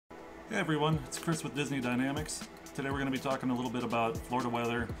Hey everyone, it's Chris with Disney Dynamicks. Today we're going to be talking a little bit about Florida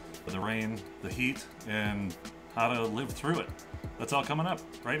weather, the rain, the heat, and how to live through it. That's all coming up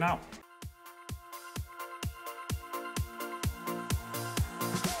right now.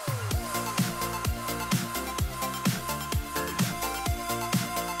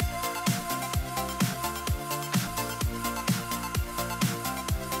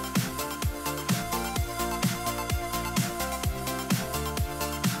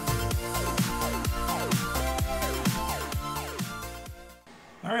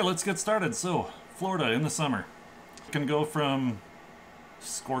 Alright, let's get started. So, Florida in the summer. It can go from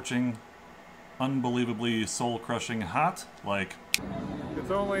scorching, unbelievably soul-crushing hot, like... It's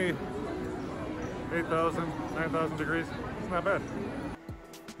only 8,000, 9,000 degrees. It's not bad.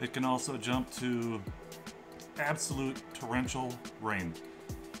 It can also jump to absolute torrential rain.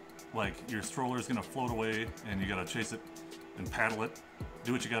 Like, your stroller is going to float away and you got to chase it and paddle it.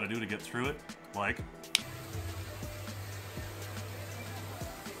 Do what you got to do to get through it, like...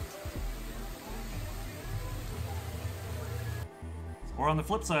 Or on the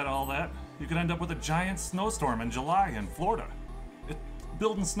flip side of all that, you could end up with a giant snowstorm in July in Florida.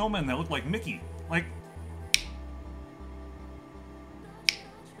 Building snowmen that look like Mickey. Like...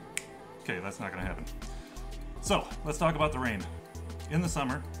 Okay, that's not gonna happen. So, let's talk about the rain. In the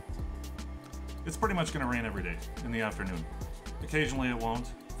summer, it's pretty much gonna rain every day in the afternoon. Occasionally it won't.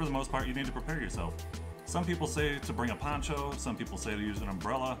 For the most part, you need to prepare yourself. Some people say to bring a poncho, some people say to use an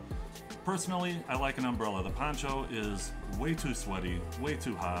umbrella. Personally, I like an umbrella. The poncho is way too sweaty, way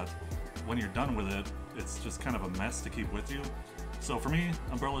too hot. When you're done with it, it's just kind of a mess to keep with you. So for me,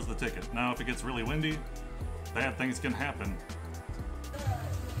 umbrella's the ticket. Now, if it gets really windy, bad things can happen.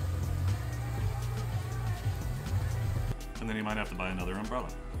 And then you might have to buy another umbrella.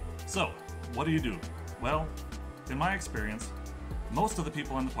 So, what do? Well, in my experience, most of the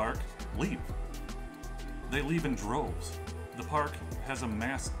people in the park leave. They leave in droves. The park has a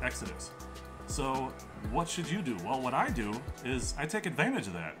mass exodus. So what should you do? Well, what I do is I take advantage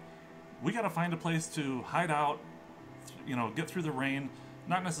of that. We got to find a place to hide out, get through the rain.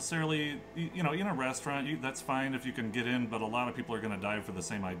 Not necessarily, in a restaurant, that's fine if you can get in, but a lot of people are going to dive for the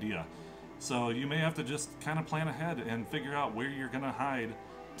same idea. So you may have to just kind of plan ahead and figure out where you're going to hide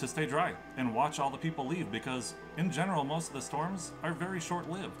to stay dry and watch all the people leave, because in general, most of the storms are very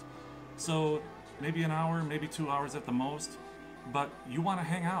short-lived. So maybe an hour, maybe 2 hours at the most. But you want to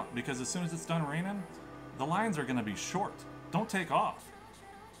hang out, because as soon as it's done raining, the lines are going to be short. Don't take off.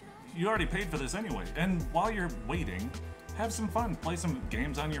 You already paid for this anyway. And while you're waiting, have some fun. Play some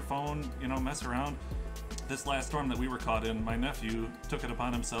games on your phone, mess around. This last storm that we were caught in, my nephew took it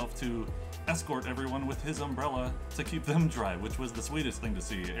upon himself to escort everyone with his umbrella to keep them dry, which was the sweetest thing to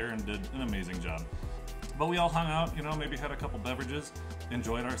see. Aaron did an amazing job. But we all hung out, maybe had a couple beverages,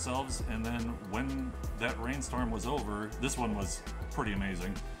 enjoyed ourselves, and then when that rainstorm was over, this one was pretty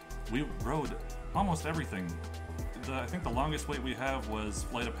amazing. We rode almost everything. I think the longest wait we have was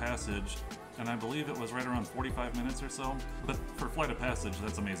Flight of Passage, and I believe it was right around 45 minutes or so. But for Flight of Passage,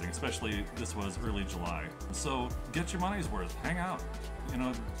 that's amazing, especially this was early July. So get your money's worth, hang out.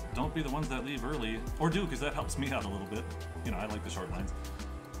 Don't be the ones that leave early, or do, because that helps me out a little bit. I like the short lines.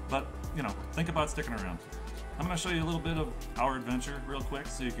 But, think about sticking around. I'm going to show you a little bit of our adventure real quick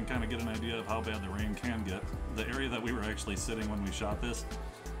so you can kind of get an idea of how bad the rain can get. The area that we were actually sitting when we shot this,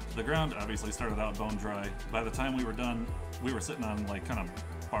 the ground obviously started out bone dry. By the time we were done, we were sitting on like kind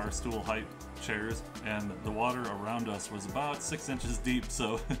of bar stool height chairs, and the water around us was about 6 inches deep,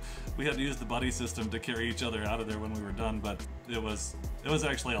 so we had to use the buddy system to carry each other out of there when we were done, but it was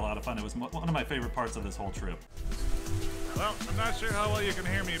actually a lot of fun. It was one of my favorite parts of this whole trip. Well, I'm not sure how well you can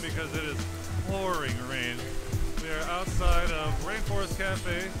hear me because it is pouring rain. We are outside of Rainforest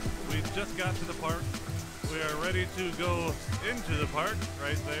Cafe. We just got to the park. We are ready to go into the park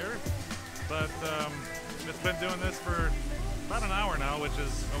right there. But it's been doing this for about an hour now, which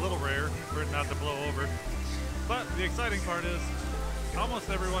is a little rare for it not to blow over. But the exciting part is almost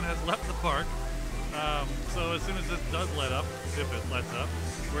everyone has left the park. So as soon as this does let up, if it lets up,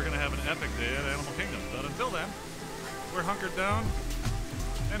 we're going to have an epic day at Animal Kingdom. But until then, we're hunkered down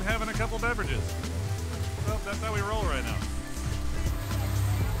and having a couple beverages. So that's how we roll right now.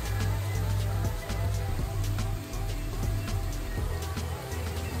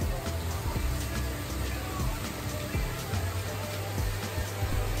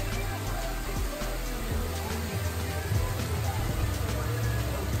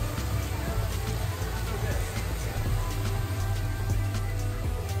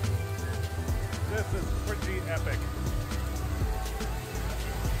 This is pretty epic.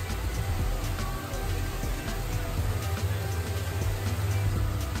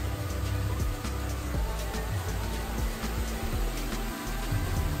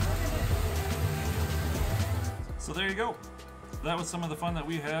 So there you go. That was some of the fun that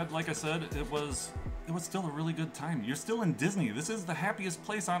we had. Like I said, it was still a really good time. You're still in Disney. This is the happiest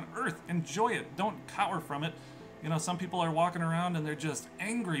place on earth. Enjoy it. Don't cower from it. You know, some people are walking around and they're just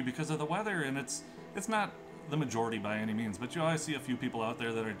angry because of the weather, and it's not the majority by any means, but you always see a few people out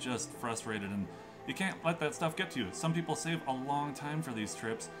there that are just frustrated, and you can't let that stuff get to you. Some people save a long time for these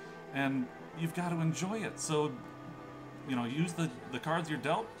trips, and you've got to enjoy it. So, you know, use the cards you're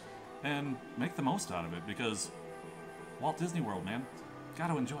dealt and make the most out of it, because Walt Disney World, man, got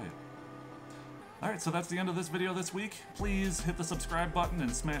to enjoy it. Alright, so that's the end of this video this week. Please hit the subscribe button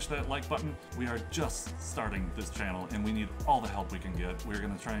and smash that like button. We are just starting this channel and we need all the help we can get. We're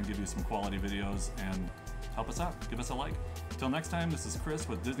going to try and give you some quality videos, and help us out. Give us a like. Till next time, this is Chris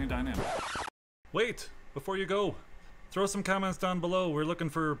with Disney Dynamicks. Wait, before you go, throw some comments down below. We're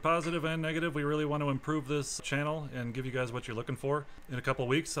looking for positive and negative. We really want to improve this channel and give you guys what you're looking for. In a couple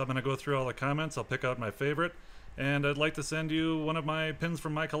weeks, I'm going to go through all the comments. I'll pick out my favorite, and I'd like to send you one of my pins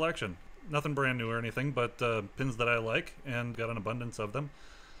from my collection. Nothing brand new or anything, but pins that I like and got an abundance of them.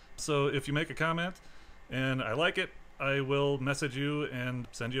 So if you make a comment and I like it, I will message you and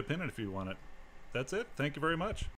send you a pin if you want it. That's it. Thank you very much.